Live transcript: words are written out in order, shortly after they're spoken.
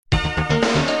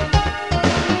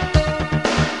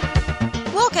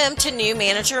Welcome to New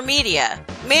Manager Media,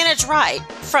 Manage Right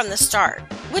from the Start,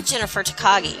 with Jennifer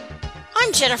Takagi.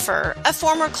 I'm Jennifer, a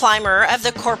former climber of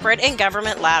the corporate and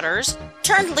government ladders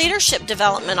turned leadership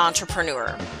development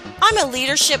entrepreneur. I'm a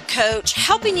leadership coach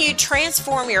helping you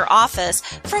transform your office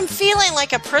from feeling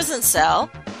like a prison cell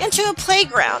into a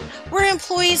playground where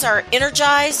employees are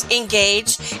energized,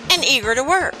 engaged, and eager to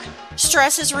work.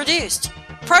 Stress is reduced.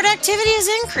 Productivity is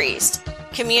increased.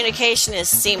 Communication is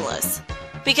seamless.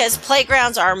 Because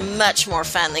playgrounds are much more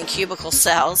fun than cubicle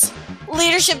cells.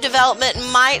 Leadership development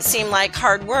might seem like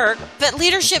hard work, but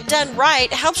leadership done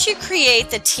right helps you create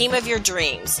the team of your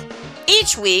dreams.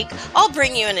 Each week, I'll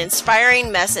bring you an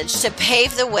inspiring message to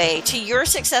pave the way to your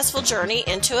successful journey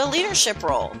into a leadership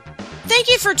role. Thank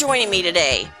you for joining me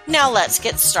today. Now let's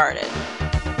get started.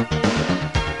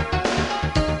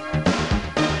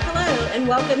 Hello, and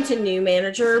welcome to New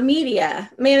Manager Media,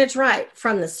 Manage Right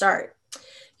from the Start.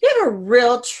 You have a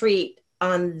real treat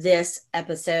on this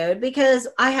episode because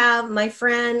I have my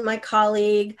friend, my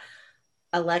colleague,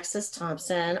 Alexis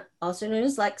Thompson, also known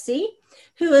as Lexi,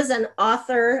 who is an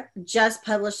author, just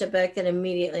published a book that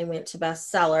immediately went to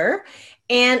bestseller,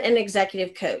 and an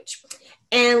executive coach.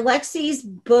 And Lexi's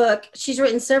book, she's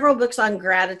written several books on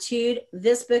gratitude.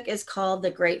 This book is called The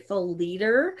Grateful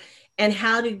Leader and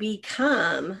How to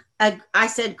Become, I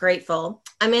said grateful,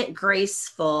 I meant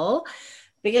graceful.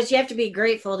 Because you have to be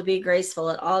grateful to be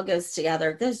graceful. It all goes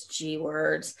together, those G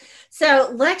words.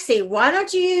 So, Lexi, why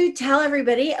don't you tell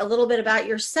everybody a little bit about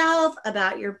yourself,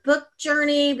 about your book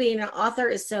journey? Being an author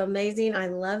is so amazing. I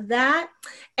love that.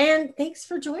 And thanks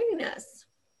for joining us.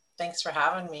 Thanks for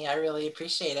having me. I really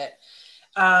appreciate it.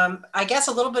 I guess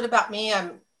a little bit about me.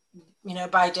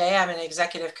 By day, I'm an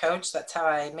executive coach. That's how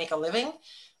I make a living.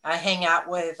 I hang out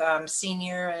with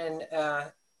senior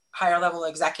and higher level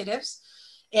executives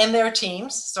and their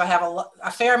teams. So I have a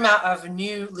fair amount of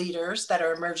new leaders that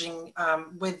are emerging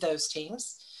with those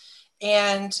teams.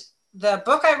 And the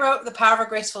book I wrote, The Power of a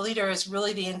Graceful Leader, is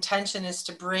really the intention is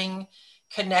to bring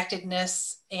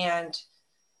connectedness and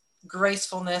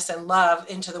gracefulness and love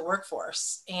into the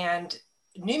workforce. And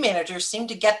new managers seem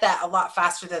to get that a lot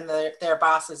faster than their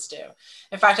bosses do.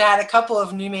 In fact, I had a couple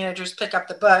of new managers pick up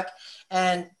the book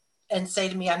and say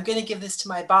to me, I'm going to give this to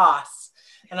my boss.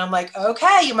 And I'm like,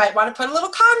 okay, you might want to put a little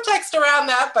context around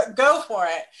that, but go for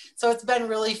it. So it's been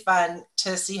really fun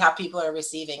to see how people are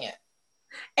receiving it.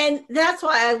 And that's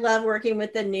why I love working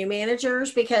with the new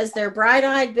managers, because they're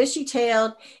bright-eyed,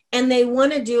 bushy-tailed, and they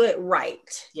want to do it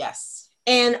right. Yes.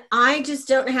 And I just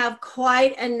don't have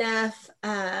quite enough,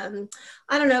 I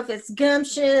don't know if it's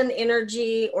gumption,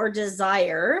 energy, or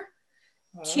desire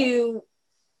to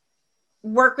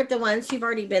work with the ones who've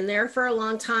already been there for a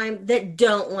long time that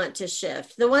don't want to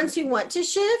shift. The ones who want to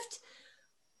shift,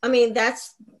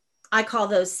 I call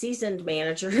those seasoned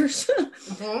managers.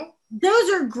 Mm-hmm. Those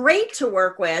are great to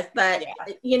work with, but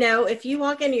if you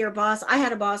walk into your boss, I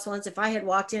had a boss once, if I had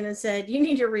walked in and said, you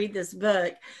need to read this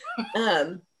book,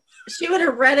 she would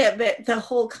have read it, but the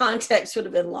whole context would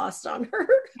have been lost on her.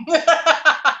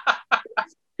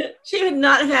 She would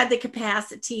not have had the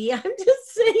capacity. I'm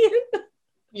just saying.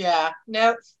 Yeah,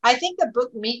 no, I think the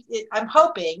book I'm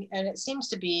hoping, and it seems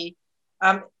to be,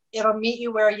 it'll meet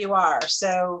you where you are.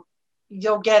 So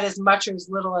you'll get as much or as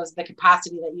little as the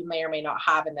capacity that you may or may not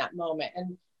have in that moment.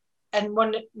 And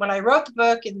when I wrote the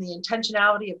book, and the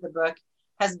intentionality of the book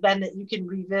has been that you can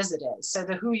revisit it. So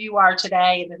the who you are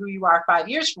today and the who you are 5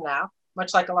 years from now,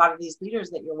 much like a lot of these leaders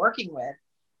that you're working with,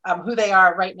 who they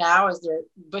are right now as they're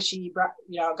bushy,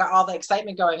 got all the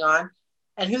excitement going on.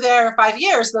 And who they are in 5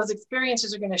 years, those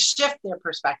experiences are going to shift their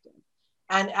perspective.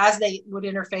 And as they would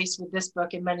interface with this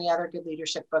book and many other good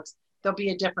leadership books, there'll be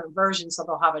a different version, so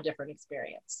they'll have a different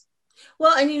experience.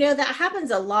 Well, and that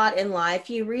happens a lot in life.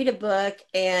 You read a book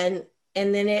and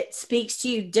then it speaks to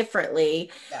you differently.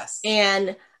 Yes.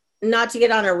 And not to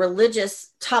get on a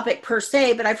religious topic per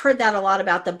se, but I've heard that a lot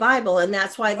about the Bible. And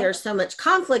that's why there's so much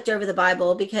conflict over the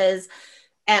Bible, because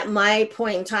at my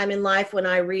point in time in life, when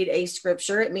I read a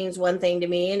scripture, it means one thing to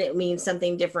me and it means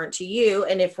something different to you.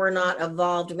 And if we're not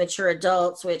evolved, mature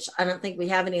adults, which I don't think we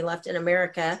have any left in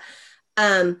America,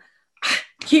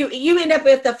 you end up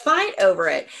with a fight over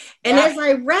it. And as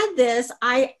I read this,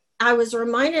 I was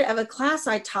reminded of a class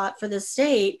I taught for the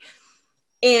state.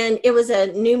 And it was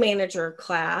a new manager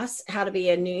class, how to be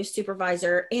a new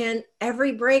supervisor. And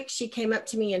every break she came up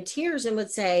to me in tears and would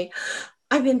say,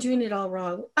 I've been doing it all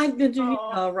wrong. I've been doing it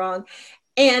all wrong.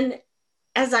 And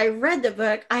as I read the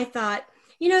book, I thought,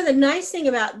 the nice thing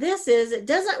about this is it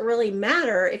doesn't really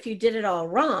matter if you did it all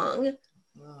wrong.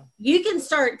 You can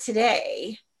start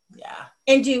today Yeah.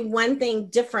 And do one thing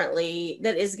differently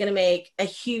that is going to make a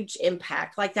huge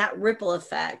impact. Like that ripple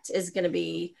effect is going to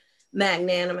be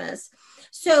magnanimous.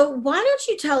 So why don't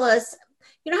you tell us,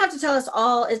 you don't have to tell us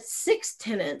all, it's 6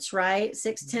 tenets, right?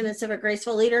 6 tenets of a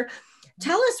graceful leader.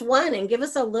 Tell us one and give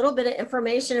us a little bit of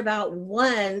information about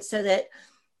one so that,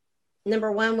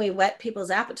 number one, we whet people's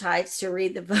appetites to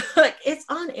read the book. It's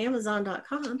on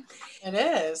Amazon.com. It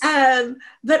is.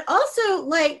 But also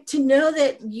like to know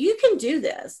that you can do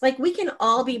this. Like we can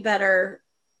all be better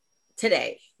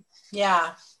today.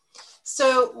 Yeah.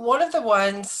 So one of the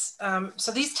ones,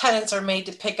 so these tenets are made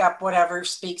to pick up whatever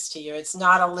speaks to you. It's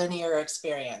not a linear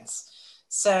experience.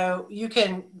 So you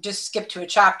can just skip to a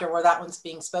chapter where that one's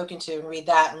being spoken to and read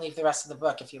that and leave the rest of the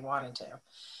book if you wanted to.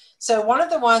 So one of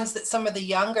the ones that some of the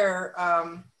younger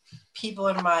people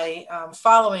in my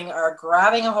following are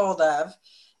grabbing a hold of,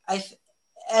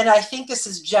 and I think this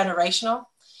is generational,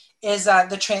 is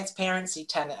the transparency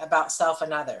tenet about self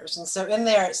and others. And so in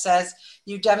there it says,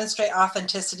 you demonstrate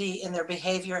authenticity in their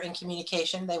behavior and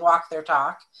communication. They walk their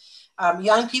talk.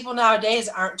 Young people nowadays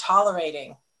aren't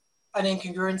tolerating an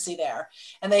incongruency there.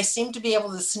 And they seem to be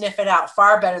able to sniff it out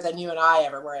far better than you and I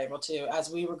ever were able to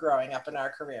as we were growing up in our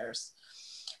careers.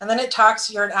 And then it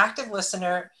talks, you're an active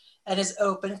listener and is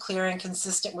open, clear, and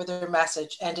consistent with their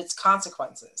message and its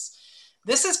consequences.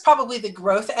 This is probably the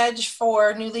growth edge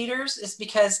for new leaders, is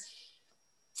because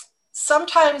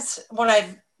sometimes when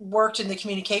I've worked in the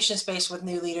communication space with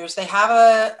new leaders, they have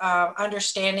a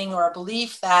understanding or a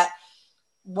belief that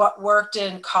what worked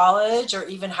in college or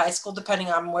even high school, depending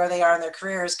on where they are in their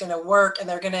career, is going to work, and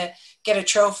they're going to get a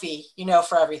trophy,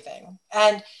 for everything.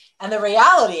 And the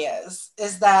reality is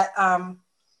that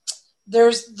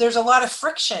there's a lot of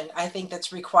friction, I think,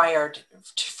 that's required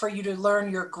for you to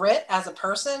learn your grit as a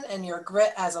person and your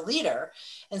grit as a leader.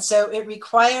 And so it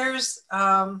requires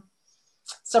some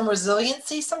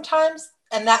resiliency sometimes.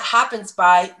 And that happens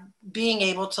by being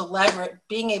able to leverage,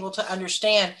 being able to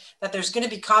understand that there's going to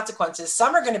be consequences.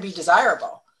 Some are going to be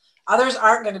desirable. Others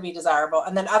aren't going to be desirable.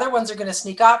 And then other ones are going to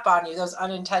sneak up on you, those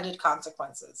unintended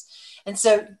consequences. And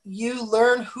so you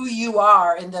learn who you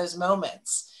are in those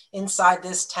moments inside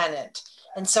this tenet.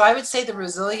 And so I would say the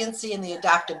resiliency and the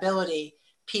adaptability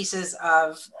pieces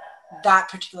of that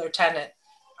particular tenet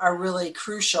are really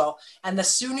crucial. And the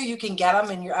sooner you can get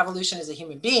them in your evolution as a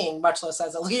human being, much less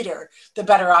as a leader, the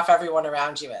better off everyone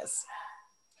around you is.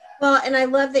 Well, and I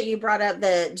love that you brought up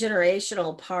the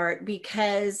generational part,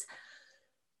 because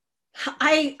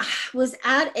I was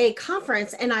at a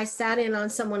conference and I sat in on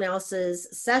someone else's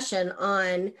session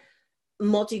on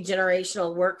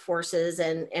multi-generational workforces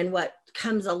and what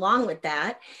comes along with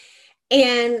that.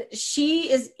 And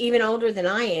she is even older than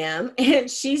I am.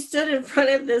 And she stood in front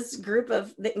of this group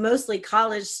of mostly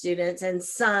college students and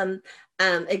some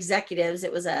executives.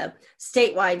 It was a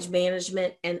statewide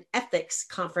management and ethics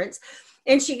conference.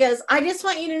 And she goes, I just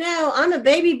want you to know I'm a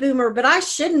baby boomer, but I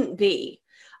shouldn't be.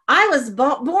 I was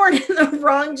born in the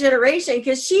wrong generation,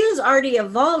 because she was already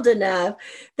evolved enough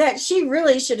that she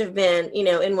really should have been,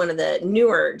 in one of the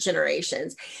newer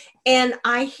generations. And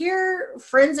I hear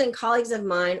friends and colleagues of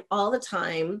mine all the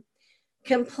time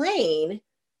complain,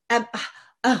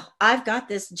 oh, I've got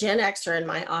this Gen Xer in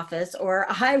my office, or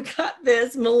I've got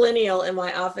this millennial in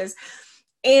my office.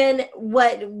 And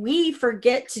what we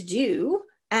forget to do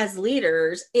as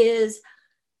leaders is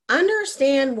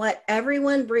understand what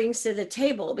everyone brings to the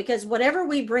table, because whatever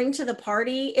we bring to the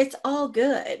party, it's all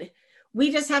good. We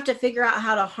just have to figure out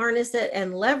how to harness it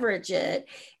and leverage it.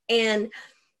 And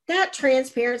that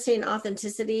transparency and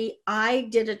authenticity, I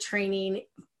did a training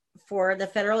for the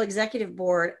Federal Executive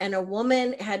Board, and a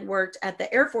woman had worked at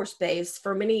the Air Force Base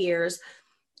for many years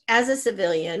as a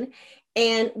civilian.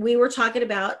 And we were talking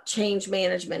about change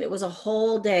management. It was a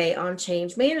whole day on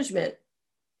change management.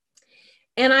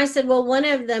 And I said, well, one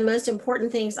of the most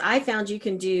important things I found you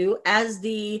can do as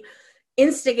the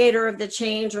instigator of the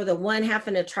change, or the one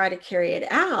having to try to carry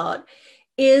it out,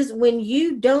 is when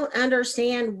you don't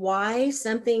understand why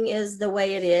something is the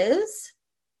way it is,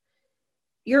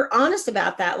 you're honest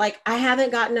about that. Like, I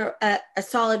haven't gotten a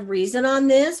solid reason on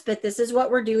this, but this is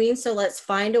what we're doing. So let's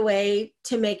find a way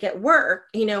to make it work,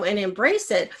 and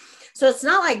embrace it. So it's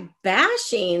not like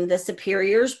bashing the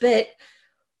superiors, but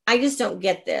I just don't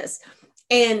get this.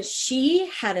 And she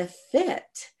had a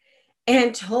fit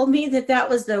and told me that that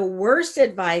was the worst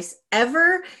advice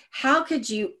ever. How could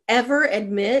you ever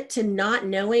admit to not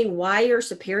knowing why your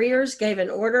superiors gave an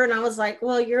order? And I was like,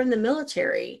 well, you're in the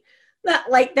military. That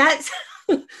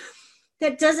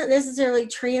doesn't necessarily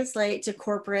translate to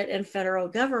corporate and federal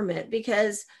government,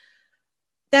 because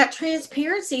that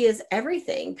transparency is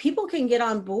everything. People can get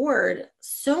on board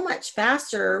so much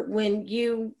faster when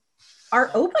you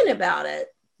are open about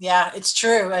it. Yeah, it's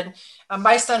true. And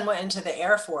my son went into the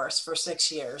Air Force for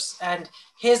 6 years, and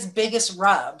his biggest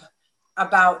rub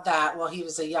about that, well, he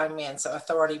was a young man, so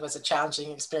authority was a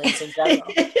challenging experience in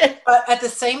general. But at the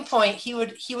same point, he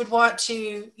would want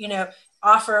to,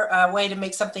 offer a way to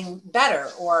make something better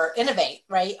or innovate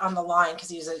right on the line, because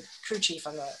he was a crew chief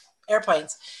on the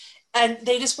airplanes. And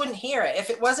they just wouldn't hear it. If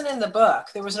it wasn't in the book,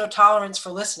 there was no tolerance for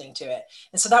listening to it.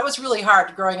 And so that was really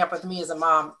hard growing up with me as a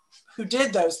mom who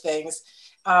did those things.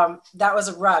 That was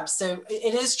a rub. So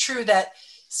it is true that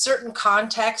certain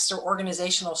contexts or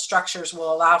organizational structures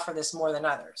will allow for this more than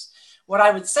others. What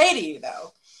I would say to you,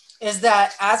 though, is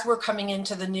that as we're coming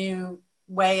into the new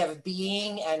way of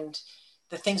being and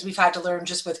the things we've had to learn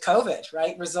just with COVID,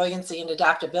 right? Resiliency and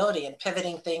adaptability and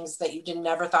pivoting things that you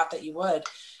never thought that you would.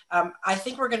 I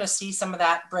think we're going to see some of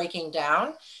that breaking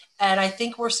down. And I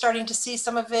think we're starting to see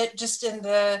some of it just in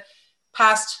the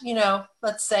past,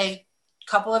 let's say,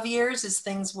 couple of years, as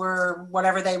things were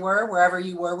whatever they were, wherever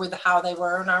you were with how they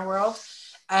were in our world.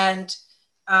 And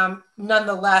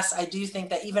nonetheless, I do think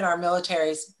that even our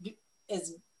military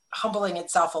is humbling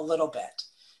itself a little bit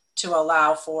to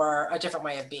allow for a different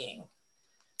way of being.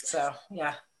 So,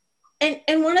 yeah.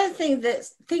 And one of the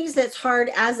things that's hard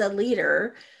as a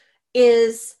leader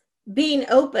is being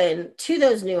open to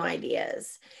those new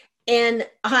ideas. And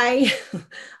I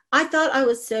thought I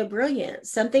was so brilliant.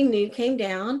 Something new came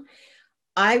down.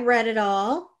 I read it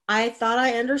all. I thought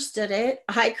I understood it.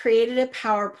 I created a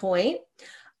PowerPoint.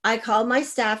 I called my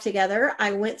staff together.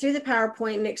 I went through the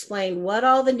PowerPoint and explained what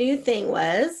all the new thing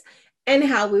was and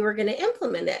how we were going to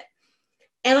implement it.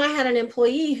 And I had an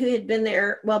employee who had been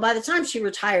there. Well, by the time she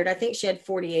retired, I think she had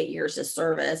 48 years of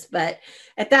service. But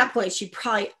at that point, she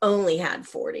probably only had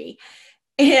 40.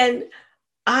 And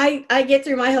I get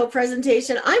through my whole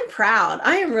presentation. I'm proud.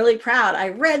 I am really proud. I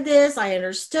read this, I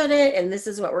understood it, and this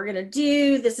is what we're going to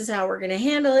do. This is how we're going to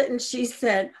handle it. And she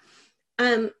said,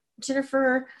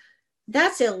 Jennifer,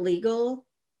 that's illegal.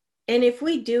 And if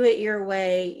we do it your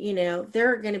way,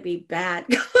 there are going to be bad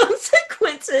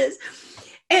consequences.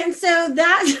 And so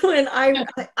that's when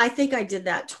I think I did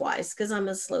that twice because I'm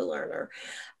a slow learner.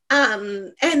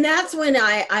 And that's when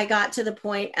I got to the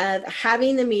point of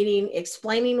having the meeting,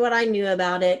 explaining what I knew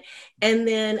about it, and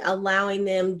then allowing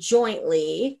them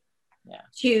jointly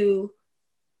to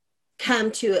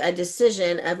come to a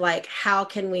decision of like, how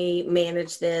can we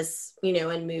manage this,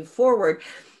 and move forward.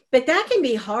 But that can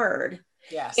be hard.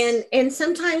 Yes. And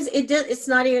sometimes it's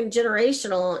not even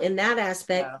generational in that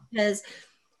aspect, because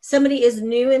somebody is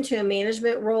new into a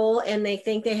management role and they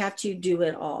think they have to do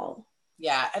it all.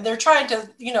 Yeah. And they're trying to,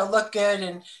 look good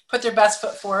and put their best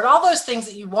foot forward. All those things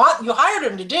that you hired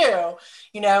them to do,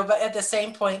 but at the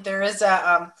same point, there is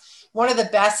one of the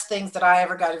best things that I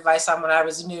ever got advice on when I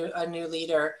was a new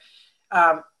leader.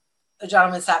 A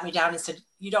gentleman sat me down and said,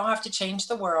 you don't have to change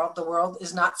the world. The world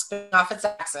is not spinning off its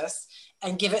axis,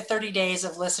 and give it 30 days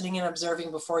of listening and observing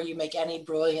before you make any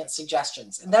brilliant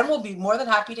suggestions. And then we'll be more than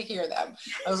happy to hear them.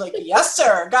 I was like, yes,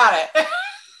 sir. Got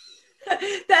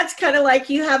it. That's kind of like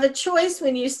you have a choice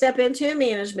when you step into a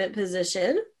management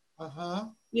position. Uh-huh.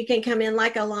 You can come in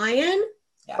like a lion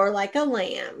or like a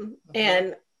lamb. Uh-huh.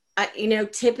 And,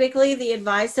 typically the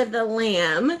advice of the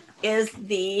lamb is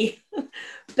the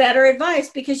better advice,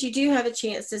 because you do have a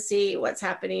chance to see what's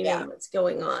happening and what's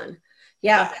going on.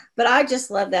 Yeah. But I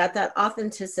just love that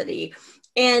authenticity.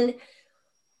 And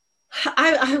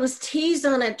I was teased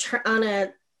on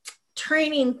a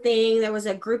training thing. There was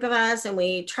a group of us and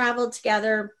we traveled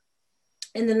together,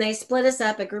 and then they split us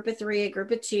up, a group of 3, a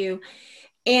group of 2.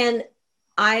 And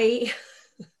I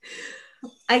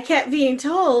kept being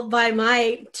told by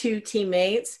my 2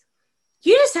 teammates,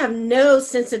 you just have no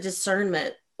sense of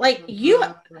discernment. Like,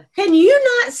 can you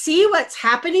not see what's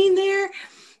happening there?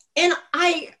 And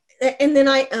then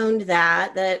I owned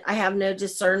that I have no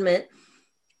discernment.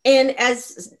 And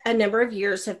as a number of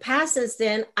years have passed since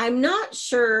then, I'm not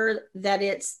sure that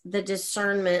it's the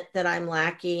discernment that I'm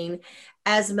lacking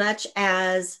as much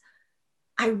as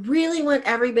I really want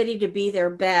everybody to be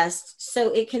their best.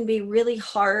 So it can be really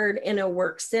hard in a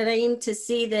work setting to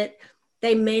see that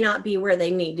they may not be where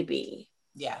they need to be.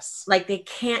 Yes. Like they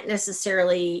can't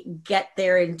necessarily get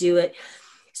there and do it.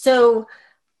 So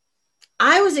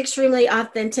I was extremely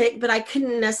authentic, but I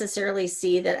couldn't necessarily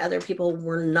see that other people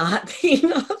were not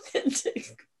being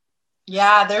authentic.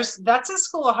 Yeah, that's a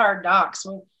school of hard knocks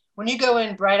when you go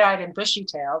in bright-eyed and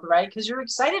bushy-tailed, right? Because you're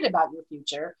excited about your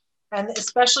future, and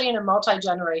especially in a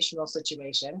multi-generational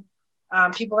situation,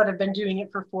 people that have been doing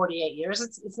it for 48 years.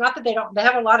 It's not that they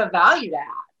have a lot of value to add,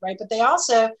 right? But they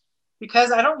also,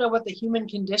 because I don't know what the human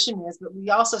condition is, but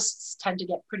we also tend to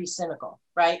get pretty cynical,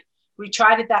 right? we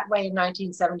tried it that way in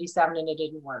 1977 and it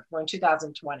didn't work. We're in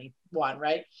 2021,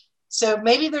 right? So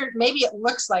maybe it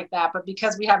looks like that, but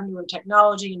because we have newer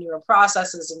technology, newer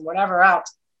processes, and whatever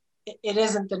else, it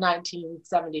isn't the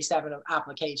 1977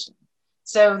 application.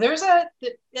 So there's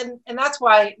and that's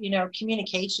why,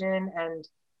 communication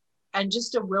and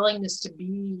just a willingness to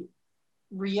be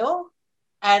real.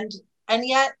 And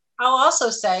yet I'll also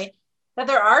say that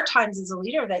there are times as a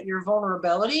leader that your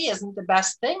vulnerability isn't the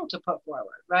best thing to put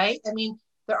forward, right? I mean,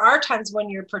 there are times when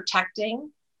you're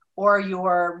protecting or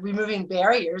you're removing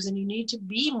barriers and you need to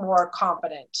be more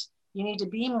confident. You need to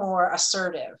be more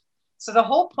assertive. So the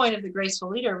whole point of the graceful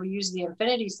leader, we use the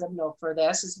infinity symbol for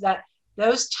this, is that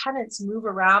those tenets move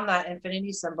around that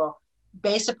infinity symbol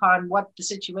based upon what the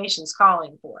situation is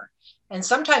calling for. And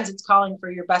sometimes it's calling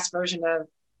for your best version of,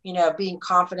 being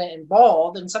confident and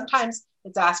bold. And sometimes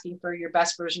it's asking for your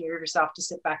best version of yourself to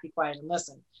sit back, be quiet, and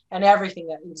listen, and everything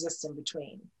that exists in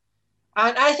between.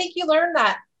 And I think you learn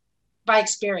that by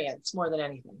experience more than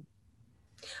anything.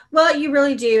 Well, you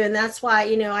really do. And that's why,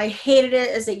 I hated it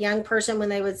as a young person when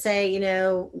they would say,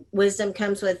 wisdom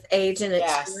comes with age and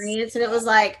experience. Yes. And it was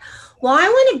like, well, I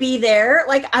want to be there.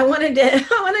 Like I want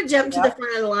to jump to the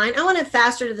front of the line. I want to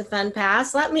faster to the fun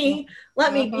pass. Let me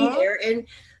be there. And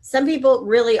some people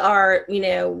really are,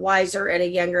 wiser at a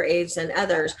younger age than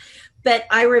others. But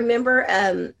I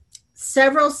remember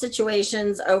several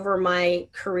situations over my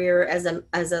career as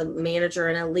a manager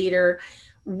and a leader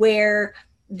where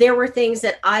there were things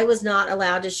that I was not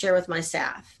allowed to share with my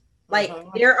staff. Like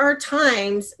there are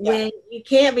times when you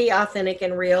can't be authentic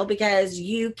and real because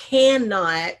you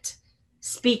cannot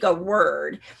speak a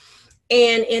word.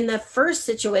 And in the first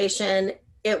situation,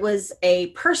 it was a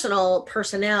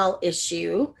personnel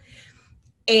issue.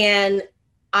 And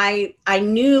I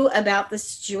knew about the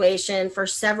situation for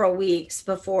several weeks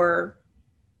before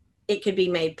it could be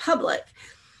made public.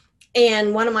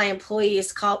 And one of my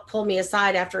employees pulled me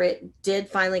aside after it did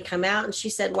finally come out. And she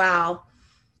said, wow,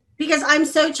 because I'm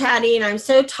so chatty and I'm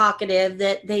so talkative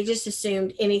that they just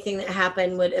assumed anything that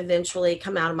happened would eventually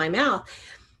come out of my mouth.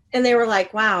 And they were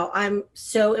like, wow, I'm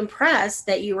so impressed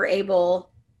that you were able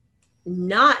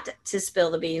not to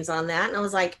spill the beans on that. And I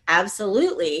was like,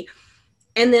 absolutely.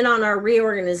 And then on our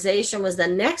reorganization was the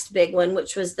next big one,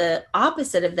 which was the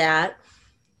opposite of that.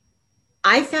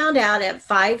 I found out at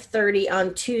 5:30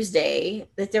 on Tuesday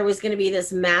that there was going to be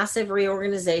this massive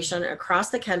reorganization across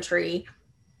the country.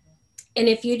 And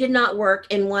if you did not work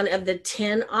in one of the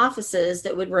 10 offices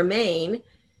that would remain,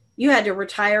 you had to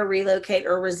retire, relocate,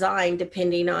 or resign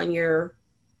depending on your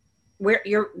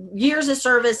years of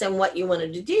service and what you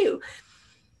wanted to do.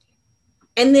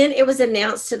 And then it was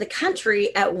announced to the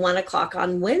country at 1:00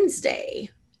 on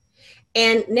Wednesday.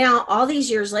 And now all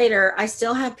these years later, I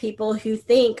still have people who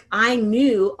think I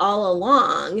knew all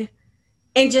along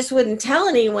and just wouldn't tell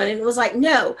anyone. And it was like,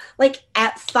 no, like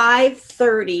at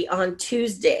 5:30 on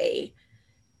Tuesday.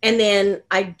 And then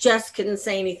I just couldn't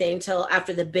say anything until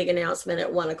after the big announcement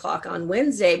at 1:00 on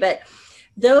Wednesday. But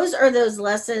those are those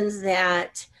lessons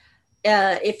that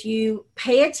if you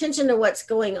pay attention to what's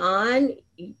going on,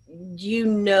 you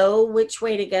know which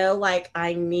way to go. Like,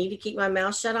 I need to keep my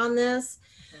mouth shut on this.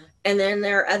 And then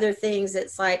there are other things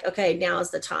that's like, okay, now is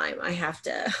the time. I have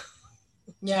to.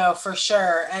 No, for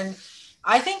sure. And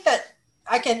I think that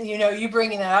I can, you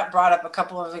bringing that up brought up a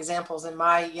couple of examples in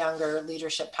my younger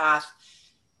leadership path.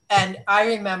 And I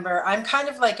remember I'm kind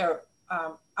of like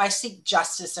I seek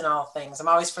justice in all things. I'm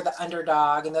always for the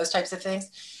underdog and those types of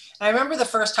things. And I remember the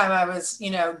first time I was,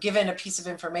 given a piece of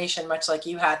information, much like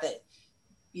you had, that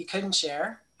you couldn't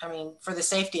share. I mean, for the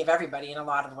safety of everybody in a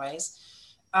lot of ways.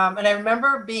 And I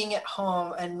remember being at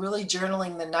home and really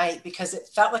journaling the night because it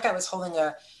felt like I was holding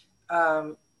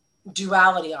a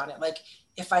duality on it. Like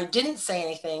if I didn't say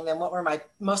anything, then what were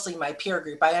mostly my peer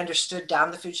group? I understood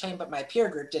down the food chain, but my peer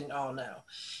group didn't all know.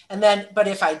 And then, but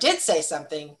if I did say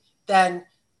something, then,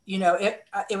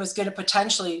 it was going to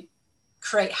potentially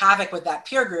create havoc with that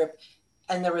peer group.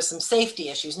 And there was some safety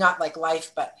issues, not like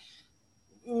life, but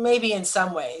maybe in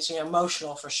some ways,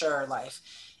 emotional for sure life.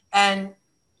 And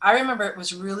I remember it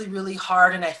was really, really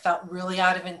hard. And I felt really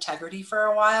out of integrity for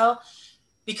a while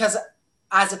because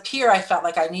as a peer, I felt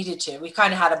like I needed to. We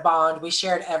kind of had a bond. We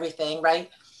shared everything, right?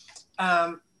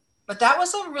 But that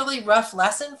was a really rough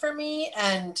lesson for me.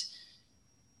 And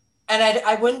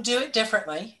I wouldn't do it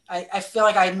differently. I feel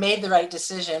like I made the right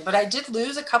decision. But I did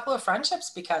lose a couple of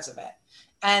friendships because of it.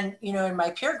 And, in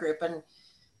my peer group. And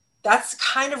that's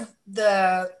kind of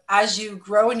as you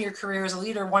grow in your career as a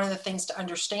leader, one of the things to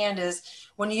understand is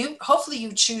hopefully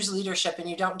you choose leadership and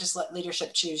you don't just let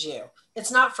leadership choose you.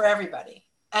 It's not for everybody.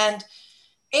 And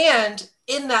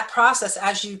in that process,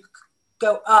 as you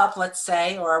go up, let's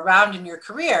say, or around in your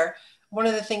career, one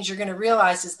of the things you're going to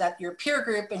realize is that your peer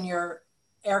group and your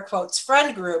air quotes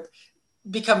friend group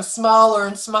becomes smaller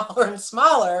and smaller and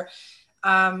smaller,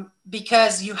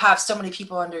 because you have so many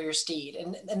people under your steed,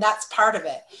 and that's part of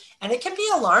it. And it can be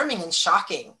alarming and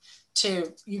shocking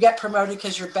to, you get promoted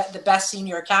because you're the best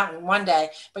senior accountant one day,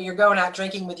 but you're going out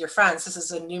drinking with your friends. This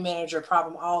is a new manager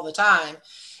problem all the time.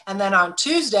 And then on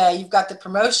Tuesday, you've got the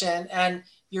promotion and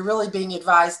you're really being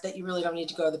advised that you really don't need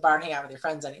to go to the bar and hang out with your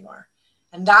friends anymore.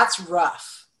 And that's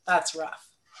rough. That's rough.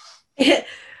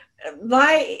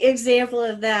 My example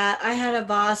of that, I had a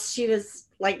boss, she was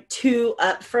like 2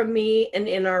 up from me and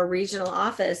in our regional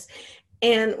office.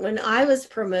 And when I was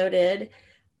promoted,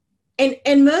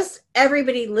 and most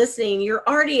everybody listening, you're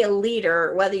already a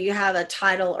leader, whether you have a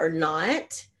title or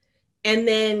not. And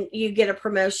then you get a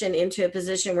promotion into a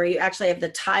position where you actually have the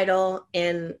title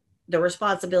and the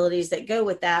responsibilities that go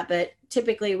with that. But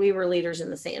typically we were leaders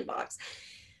in the sandbox.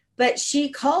 But she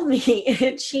called me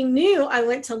and she knew I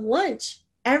went to lunch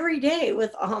every day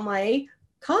with all my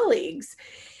colleagues.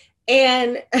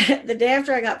 And the day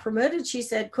after I got promoted, she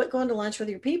said, quit going to lunch with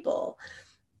your people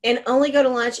and only go to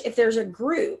lunch if there's a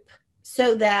group,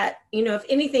 so that, you know, if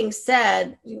anything's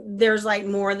said, there's like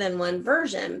more than one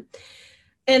version.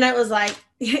 And I was like,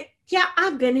 yeah,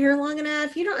 I've been here long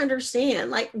enough. You don't understand.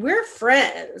 Like, we're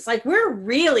friends. Like, we're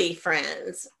really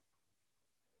friends.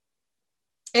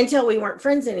 Until we weren't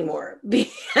friends anymore.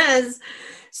 Because,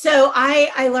 so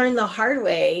I learned the hard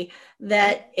way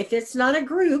that if it's not a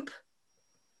group,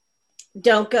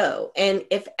 don't go. And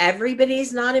if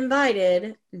everybody's not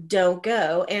invited, don't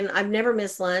go. And I've never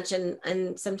missed lunch.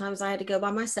 And sometimes I had to go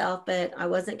by myself, but I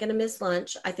wasn't going to miss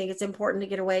lunch. I think it's important to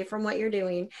get away from what you're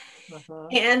doing.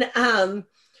 And,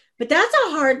 but that's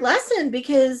a hard lesson,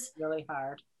 because really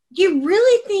hard. You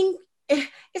really think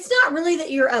it's not really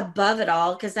that you're above it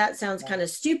all, because that sounds kind of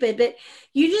stupid, but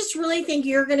you just really think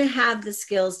you're going to have the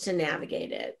skills to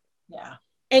navigate it. Yeah.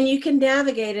 And you can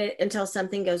navigate it until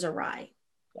something goes awry.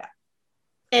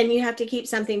 And you have to keep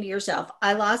something to yourself.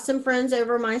 I lost some friends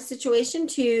over my situation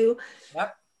too.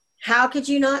 Yep. How could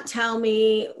you not tell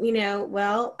me, you know,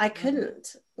 well, I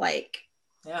couldn't, like,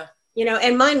 yeah, you know,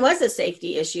 and mine was a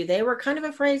safety issue. They were kind of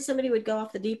afraid somebody would go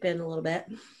off the deep end a little bit.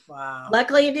 Wow.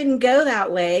 Luckily it didn't go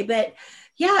that way, but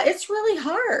yeah, it's really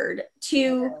hard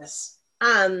to,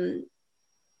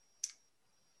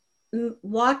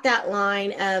 walk that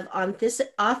line of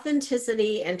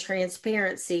authenticity and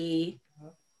transparency,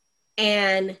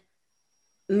 and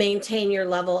maintain your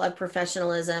level of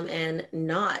professionalism and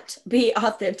not be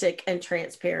authentic and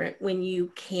transparent when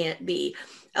you can't be.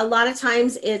 A lot of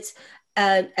times it's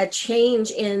a change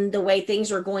in the way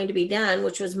things are going to be done,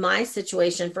 which was my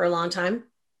situation for a long time.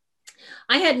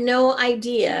 I had no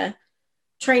idea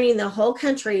training the whole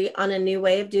country on a new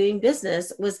way of doing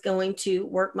business was going to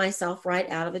work myself right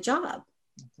out of a job.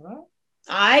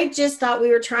 I just thought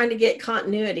we were trying to get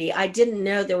continuity. I didn't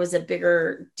know there was a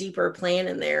bigger, deeper plan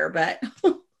in there, but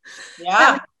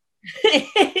yeah,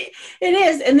 it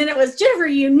is. And then it was, Jennifer,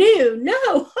 you knew.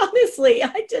 No, honestly,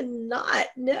 I did not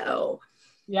know.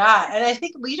 Yeah. And I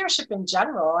think leadership in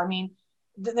general, I mean,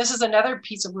 this is another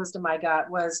piece of wisdom I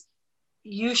got, was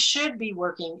you should be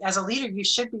working as a leader. You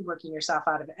should be working yourself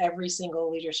out of every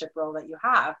single leadership role that you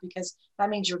have, because that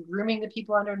means you're grooming the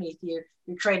people underneath you.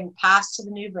 You're creating paths to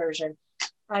the new version.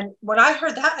 And when I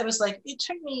heard that, I was like, it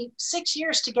took me 6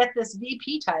 years to get this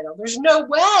VP title. There's no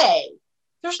way.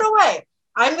 There's no way.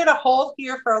 I'm going to hold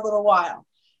here for a little while.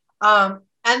 And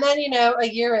then, you know, a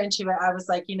year into it, I was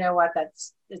like, you know what,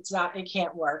 it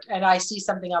can't work. And I see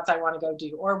something else I want to go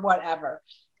do, or whatever.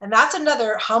 And that's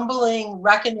another humbling,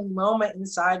 reckoning moment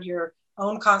inside your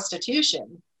own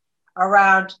constitution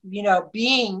around, you know,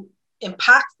 being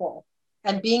impactful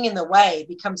and being in the way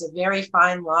becomes a very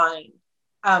fine line.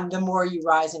 The more you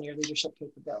rise in your leadership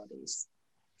capabilities.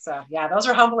 So yeah, those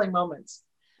are humbling moments.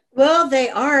 Well, they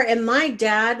are. And my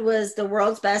dad was the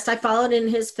world's best. I followed in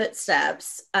his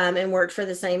footsteps and worked for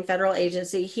the same federal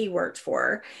agency he worked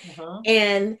for.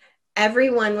 And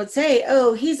everyone would say,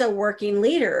 oh, he's a working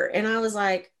leader. And I was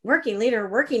like, working leader,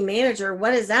 working manager,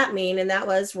 what does that mean? And that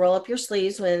was roll up your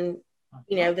sleeves when,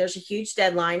 you know, there's a huge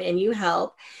deadline and you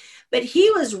help. But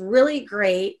he was really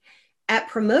great at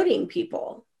promoting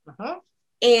people.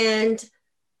 And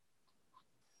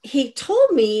he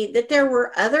told me that there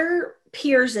were other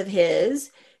peers of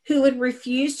his who would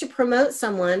refuse to promote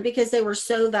someone because they were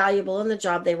so valuable in the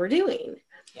job they were doing.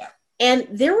 Yeah. And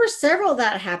there were several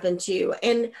that happened to.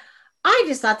 And I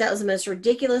just thought that was the most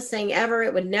ridiculous thing ever.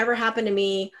 It would never happen to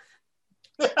me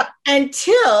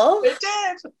until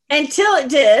it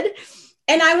did.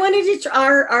 And I wanted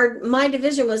to, my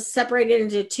division was separated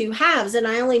into two halves, and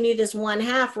I only knew this one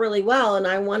half really well. And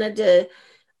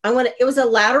it was a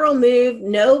lateral move,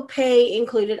 no pay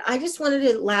included. I just wanted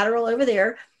to lateral over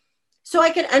there so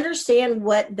I could understand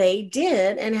what they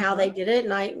did and how they did it.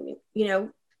 And I,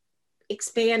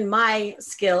 expand my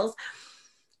skills.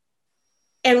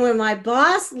 And when my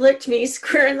boss looked me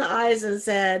square in the eyes and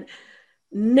said,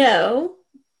 no,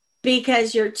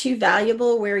 because you're too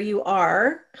valuable where you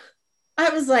are, I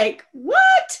was like,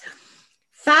 what?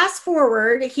 Fast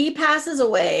forward, he passes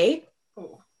away.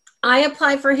 I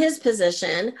apply for his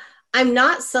position. I'm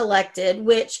not selected,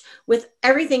 which with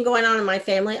everything going on in my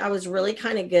family, I was really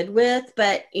kind of good with,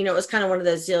 but it was kind of one of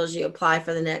those deals you apply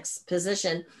for the next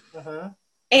position.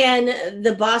 And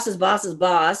the boss's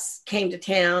boss came to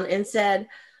town and said,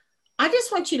 I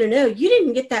just want you to know you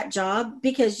didn't get that job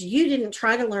because you didn't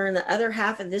try to learn the other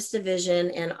half of this division.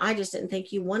 And I just didn't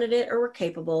think you wanted it or were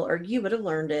capable, or you would have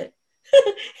learned it.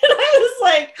 And I was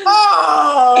like,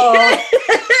 oh,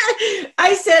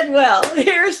 I said, well,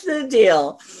 here's the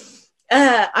deal.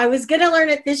 I was going to learn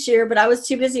it this year, but I was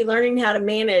too busy learning how to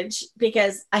manage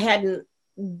because I hadn't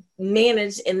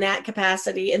managed in that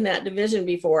capacity in that division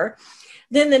before.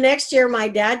 Then the next year, my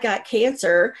dad got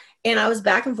cancer, and I was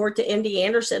back and forth to MD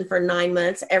Anderson for 9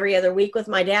 months every other week with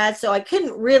my dad. So I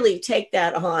couldn't really take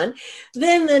that on.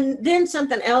 Then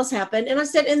something else happened. And I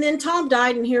said, and then Tom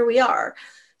died, and here we are.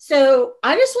 So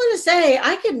I just want to say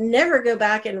I could never go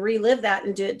back and relive that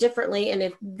and do it differently. And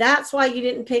if that's why you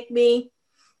didn't pick me,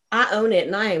 I own it,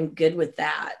 and I am good with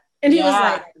that. And he was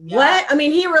like, what? I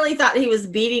mean, he really thought he was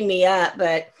beating me up,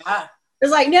 but it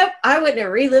was like, nope, I wouldn't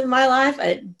have relived my life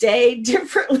a day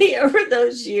differently over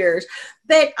those years.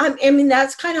 But I mean,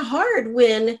 that's kind of hard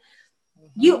when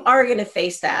you are going to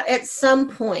face that at some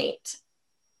point.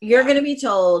 You're going to be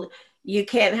told you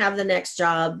can't have the next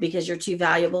job because you're too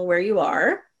valuable where you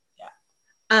are.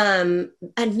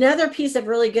 Another piece of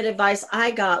really good advice I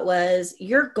got was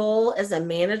your goal as a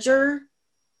manager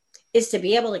is to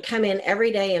be able to come in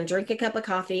every day and drink a cup of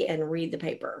coffee and read the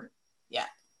paper.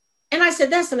 And I said,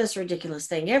 that's the most ridiculous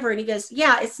thing ever. And he goes,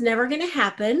 yeah, it's never going to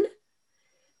happen.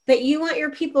 But you want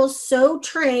your people so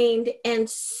trained and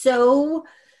so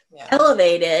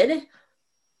elevated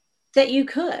that you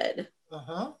could.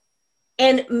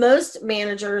 And most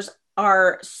managers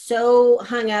are so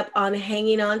hung up on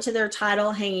hanging on to their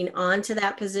title, hanging on to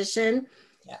that position,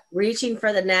 reaching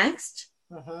for the next.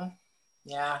 How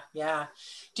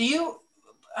do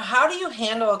you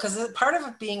handle, because part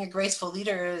of being a graceful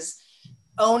leader is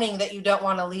owning that you don't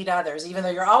want to lead others, even though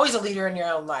you're always a leader in your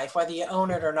own life, whether you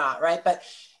own it or not, right? But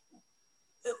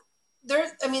there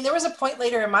was a point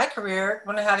later in my career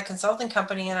when I had a consulting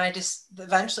company, and I just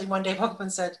eventually one day woke up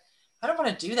and said, I don't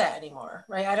want to do that anymore,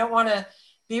 right? I don't want to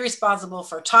be responsible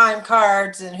for time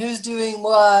cards and who's doing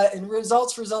what and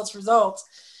results.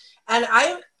 And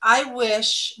I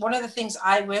wish, one of the things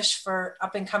I wish for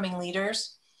up and coming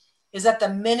leaders is that the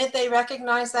minute they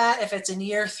recognize that, if it's in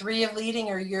year 3 of leading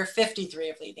or year 53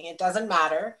 of leading, it doesn't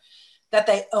matter, that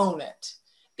they own it.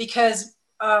 Because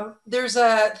there's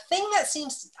a thing that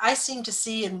I seem to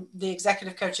see in the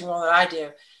executive coaching role that I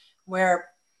do, where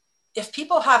if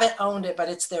people haven't owned it, but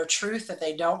it's their truth that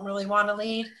they don't really want to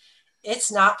lead, it's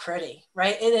not pretty,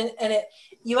 right?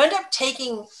 You end up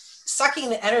sucking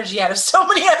the energy out of so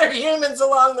many other humans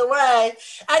along the way,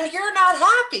 and you're not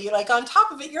happy. Like on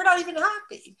top of it, you're not even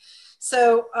happy.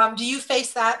 So do you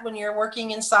face that when you're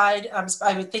working inside?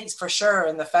 I would think for sure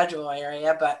in the federal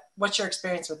area, but what's your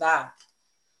experience with that?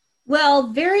 Well,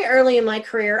 very early in my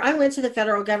career, I went to the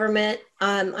federal government.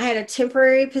 I had a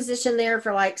temporary position there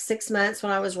for like 6 months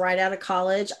when I was right out of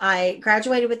college. I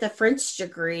graduated with a French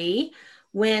degree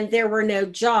when there were no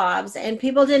jobs, and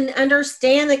people didn't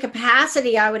understand the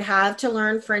capacity I would have to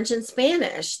learn French and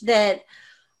Spanish, that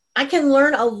I can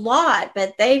learn a lot,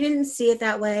 but they didn't see it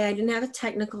that way. I didn't have a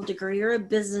technical degree or a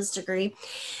business degree.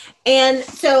 And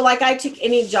so like I took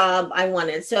any job I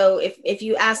wanted. So if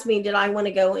you asked me, did I want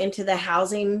to go into the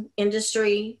housing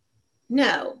industry?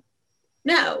 No,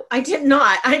 I did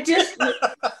not. I just,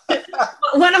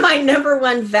 one of my number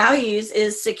one values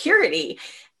is security.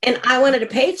 And I wanted a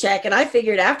paycheck, and I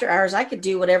figured after hours I could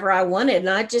do whatever I wanted, and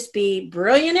I'd just be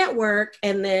brilliant at work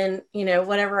and then,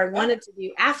 whatever I wanted to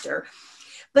do after.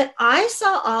 But I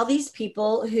saw all these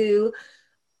people who,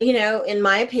 in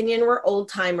my opinion, were old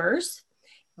timers,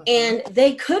 and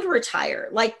they could retire.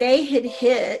 Like they had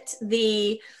hit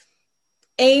the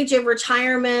age of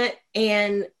retirement,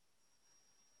 and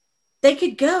they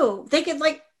could go, they could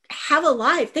like have a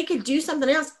life, they could do something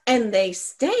else, and they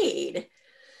stayed.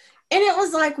 And it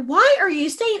was like, why are you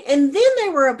staying? And then they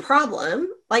were a problem.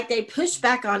 Like they push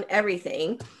back on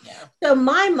everything. Yeah. So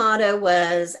my motto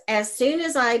was, as soon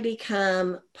as I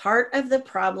become part of the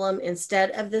problem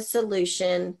instead of the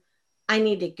solution, I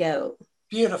need to go.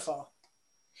 Beautiful.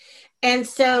 And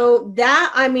so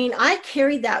that, I mean, I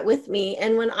carried that with me.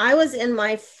 And when I was in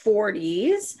my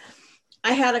 40s,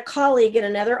 I had a colleague in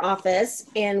another office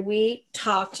and we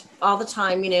talked all the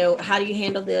time, how do you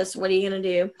handle this? What are you going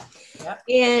to do? Yep.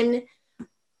 And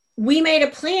we made a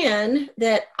plan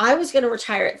that I was going to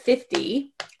retire at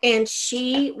 50 and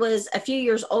she was a few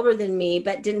years older than me,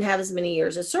 but didn't have as many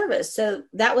years of service. So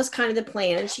that was kind of the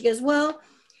plan. And she goes, well,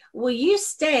 will you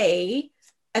stay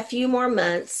a few more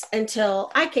months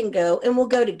until I can go and we'll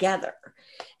go together?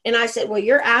 And I said, well,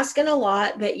 you're asking a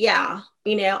lot, but yeah,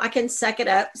 I can suck it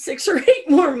up 6 or 8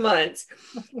 more months.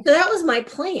 So that was my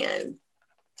plan.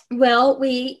 Well,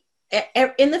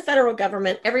 in the federal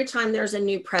government, every time there's a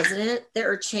new president, there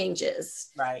are changes.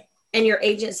 Right. And your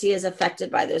agency is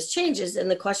affected by those changes. And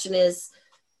the question is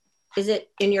it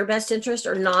in your best interest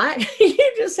or not?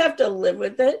 You just have to live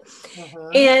with it.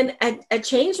 And a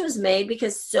change was made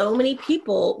because so many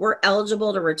people were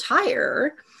eligible to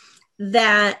retire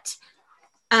that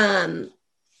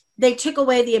they took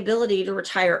away the ability to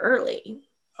retire early.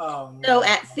 Oh, no. So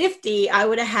at 50, I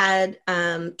would have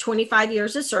had 25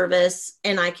 years of service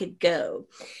and I could go.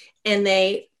 And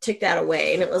they took that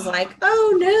away. And it was like,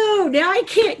 oh, no, now I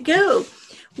can't go.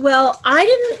 Well, I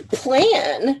didn't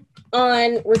plan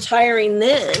on retiring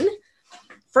then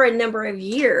for a number of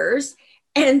years.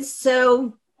 And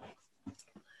so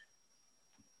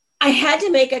I had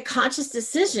to make a conscious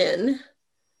decision.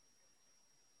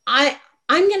 I'm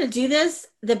going to do this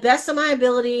the best of my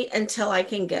ability until I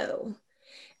can go.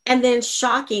 And then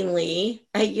shockingly,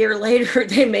 a year later,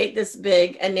 they made this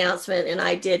big announcement and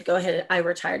I did go ahead. I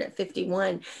retired at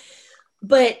 51.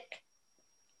 But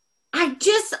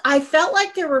I felt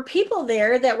like there were people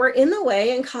there that were in the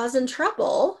way and causing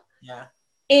trouble. Yeah.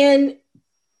 And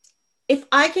if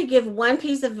I could give one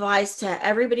piece of advice to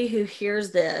everybody who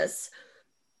hears this,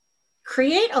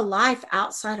 create a life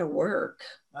outside of work.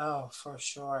 Oh, for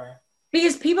sure.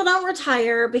 Because people don't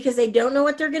retire because they don't know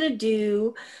what they're going to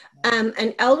do.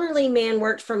 An elderly man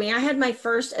worked for me. I had my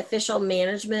first official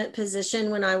management position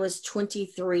when I was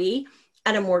 23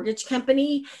 at a mortgage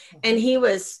company, and he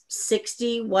was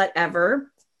 60,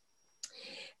 whatever.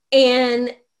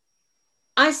 And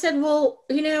I said, well,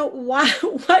 why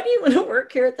do you want to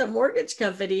work here at the mortgage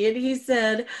company? And he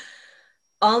said,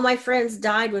 all my friends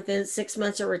died within 6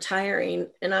 months of retiring,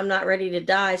 and I'm not ready to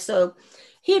die. So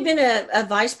he had been a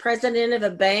vice president of a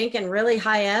bank and really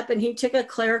high up, and he took a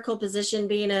clerical position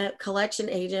being a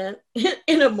collection agent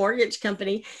in a mortgage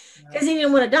company because he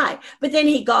didn't want to die. But then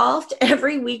he golfed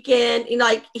every weekend.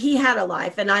 Like he had a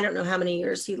life, and I don't know how many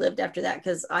years he lived after that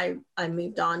because I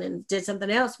moved on and did something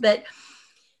else. But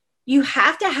you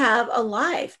have to have a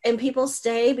life, and people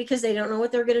stay because they don't know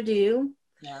what they're going to do.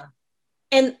 Yeah.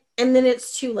 And then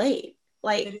it's too late.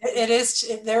 Like it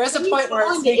is. There is a point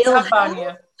where it sneaks up on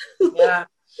you. Yeah.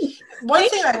 One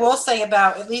thing I will say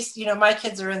about, at least, my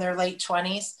kids are in their late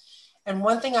 20s. And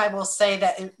one thing I will say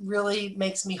that it really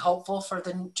makes me hopeful for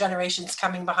the generations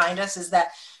coming behind us is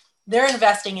that they're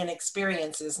investing in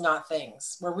experiences, not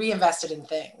things. We're reinvested in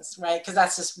things, right? Because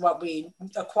that's just what we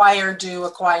acquire,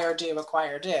 do.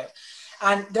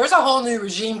 And there's a whole new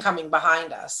regime coming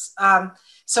behind us.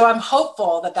 So I'm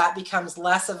hopeful that becomes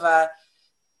less of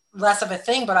a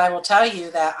thing. But I will tell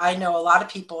you that I know a lot of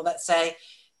people that say,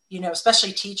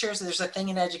 especially teachers, there's a thing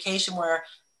in education where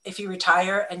if you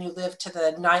retire and you live to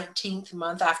the 19th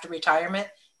month after retirement,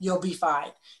 you'll be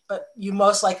fine. But you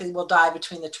most likely will die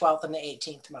between the 12th and the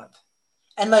 18th month.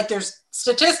 And there's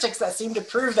statistics that seem to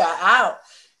prove that out.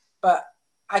 But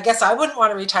I guess I wouldn't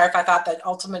want to retire if I thought the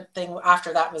ultimate thing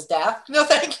after that was death. No,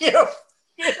 thank you.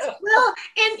 Well,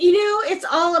 and it's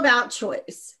all about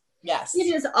choice. Yes.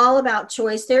 It is all about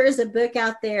choice. There is a book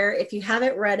out there. If you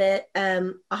haven't read it,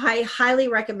 I highly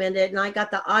recommend it. And I got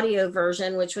the audio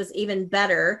version, which was even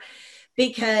better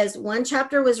because one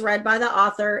chapter was read by the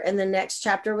author and the next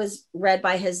chapter was read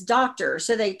by his doctor.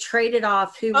 So they traded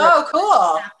off who wrote cool.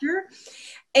 the chapter.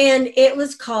 And it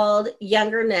was called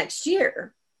Younger Next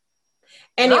Year.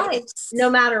 And nice. No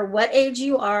matter what age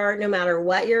you are, no matter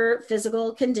what your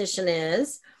physical condition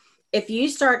is, if you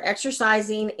start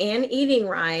exercising and eating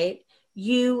right,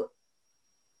 you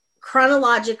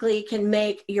chronologically can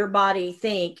make your body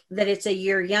think that it's a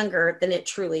year younger than it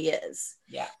truly is.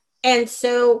 Yeah. And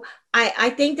so I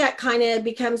think that kind of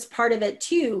becomes part of it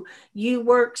too. You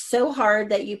work so hard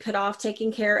that you put off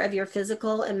taking care of your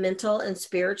physical and mental and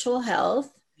spiritual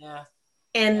health. Yeah.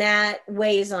 And that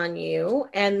weighs on you.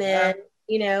 And then,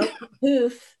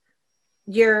 poof,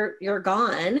 you're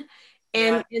gone.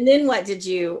 And then what did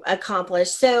you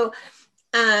accomplish? So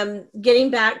getting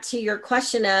back to your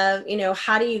question of,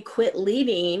 how do you quit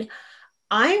leading?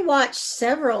 I watched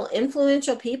several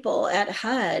influential people at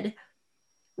HUD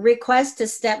request to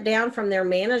step down from their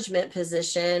management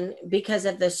position because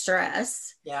of the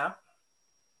stress. Yeah.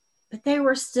 But they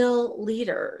were still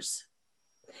leaders.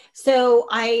 So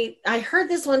I heard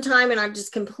this one time and I've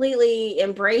just completely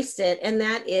embraced it. And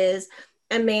that is,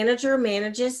 a manager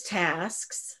manages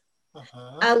tasks.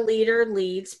 A leader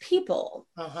leads people.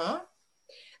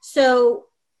 So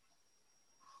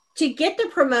to get the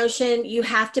promotion, you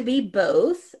have to be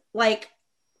both. Like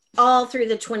all through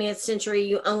the 20th century,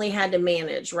 you only had to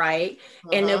manage, right?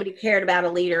 And nobody cared about a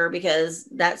leader because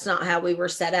that's not how we were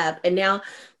set up. And now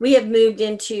we have moved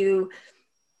into,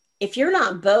 if you're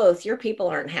not both, your people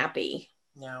aren't happy.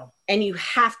 No. And you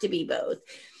have to be both.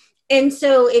 And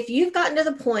so if you've gotten to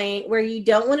the point where you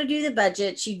don't want to do the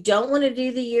budgets, you don't want to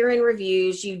do the year-end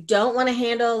reviews, you don't want to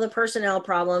handle the personnel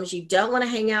problems, you don't want to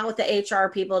hang out with the HR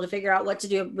people to figure out what to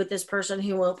do with this person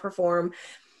who won't perform,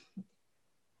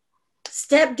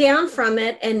 step down from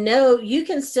it and know you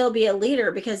can still be a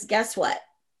leader, because guess what?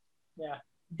 Yeah.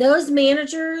 Those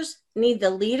managers need the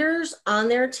leaders on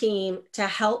their team to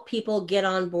help people get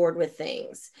on board with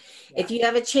things. Yeah. If you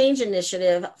have a change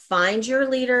initiative, find your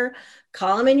leader,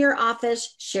 call them in your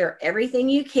office, share everything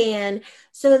you can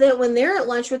so that when they're at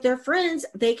lunch with their friends,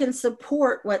 they can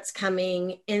support what's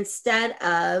coming instead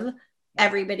of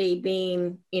everybody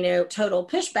being, total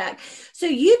pushback. So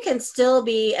you can still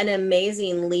be an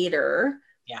amazing leader.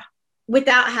 Yeah.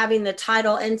 Without having the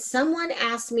title. And someone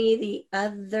asked me the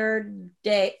other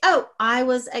day, I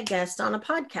was a guest on a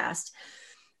podcast.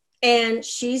 And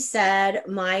she said,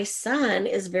 my son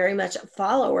is very much a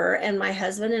follower, and my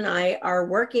husband and I are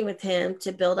working with him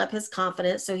to build up his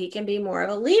confidence so he can be more of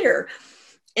a leader.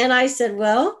 And I said,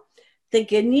 well, the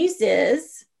good news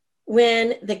is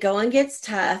when the going gets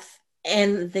tough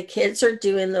and the kids are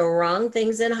doing the wrong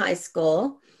things in high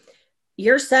school,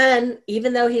 your son,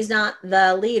 even though he's not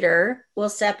the leader, will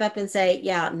step up and say,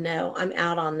 yeah, no, I'm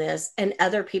out on this. And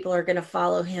other people are going to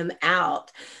follow him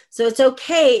out. So it's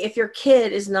okay if your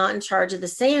kid is not in charge of the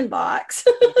sandbox.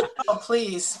 Oh,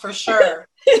 please, for sure.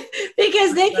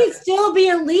 Because they can still be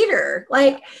a leader.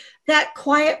 Like that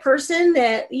quiet person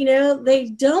that, they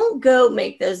don't go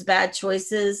make those bad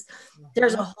choices.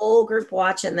 There's a whole group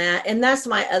watching that. And that's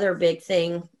my other big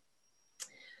thing.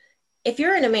 If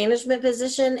you're in a management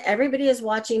position, everybody is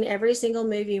watching every single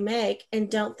move you make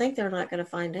and don't think they're not going to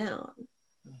find out.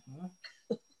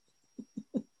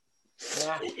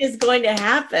 Yeah. It's going to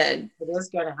happen. It is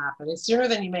going to happen. It's sooner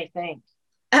than you may think.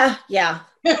 Yeah.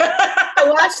 I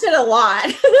watched it a lot.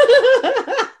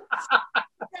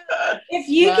 If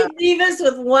you could leave us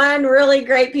with one really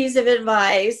great piece of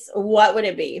advice, what would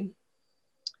it be?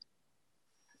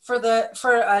 For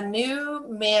a new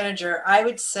manager, I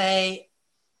would say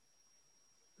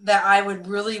that I would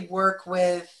really work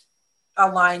with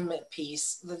alignment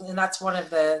piece. And that's one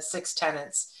of the 6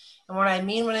 tenets. And what I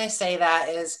mean when I say that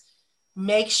is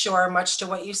make sure, much to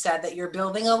what you said, that you're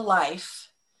building a life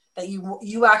that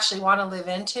you actually want to live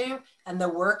into, and the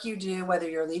work you do, whether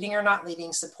you're leading or not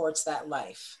leading, supports that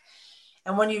life.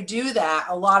 And when you do that,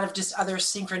 a lot of just other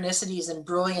synchronicities and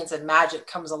brilliance and magic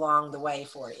comes along the way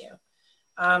for you.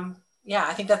 I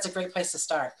think that's a great place to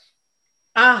start.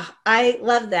 I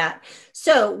love that.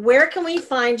 So where can we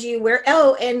find you?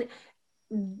 And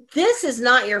this is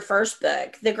not your first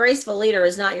book. The Graceful Leader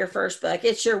is not your first book.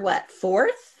 It's your what, 4th,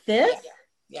 5th?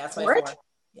 Yeah, it's my 4th.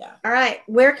 Yeah. All right.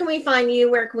 Where can we find you?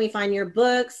 Where can we find your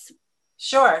books?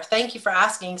 Sure. Thank you for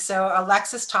asking. So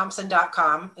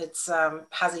AlexisThompson.com. It's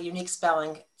has a unique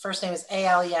spelling. First name is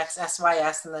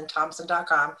ALEXSYS and then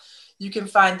Thompson.com. You can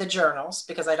find the journals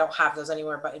because I don't have those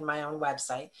anywhere but in my own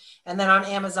website. And then on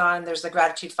Amazon, there's the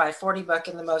Gratitude 540 book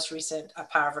and the most recent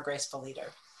Power of a Graceful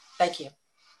Leader. Thank you.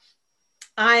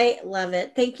 I love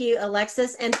it. Thank you,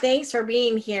 Alexis. And thanks for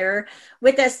being here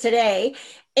with us today.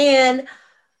 And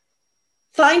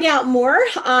find out more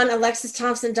on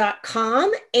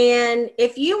AlexisThompson.com. And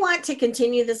if you want to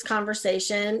continue this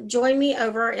conversation, join me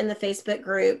over in the Facebook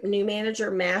group, New Manager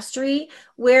Mastery,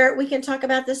 where we can talk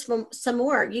about this some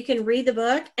more. You can read the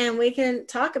book and we can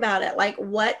talk about it. Like,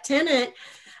 what tenet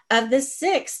of the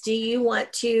 6 do you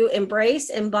want to embrace,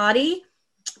 embody,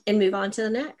 and move on to the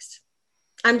next?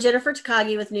 I'm Jennifer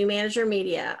Takagi with New Manager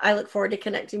Media. I look forward to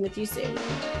connecting with you soon.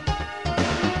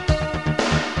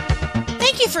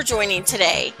 Thank you for joining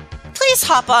today. Please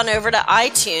hop on over to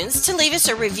iTunes to leave us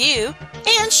a review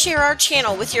and share our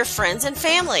channel with your friends and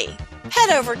family.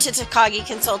 Head over to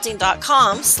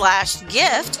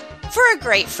TakagiConsulting.com/gift for a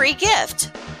great free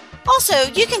gift. Also,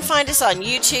 you can find us on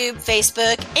YouTube,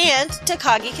 Facebook, and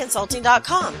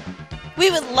TakagiConsulting.com.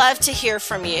 We would love to hear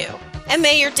from you, and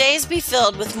may your days be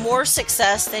filled with more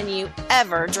success than you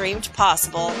ever dreamed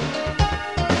possible.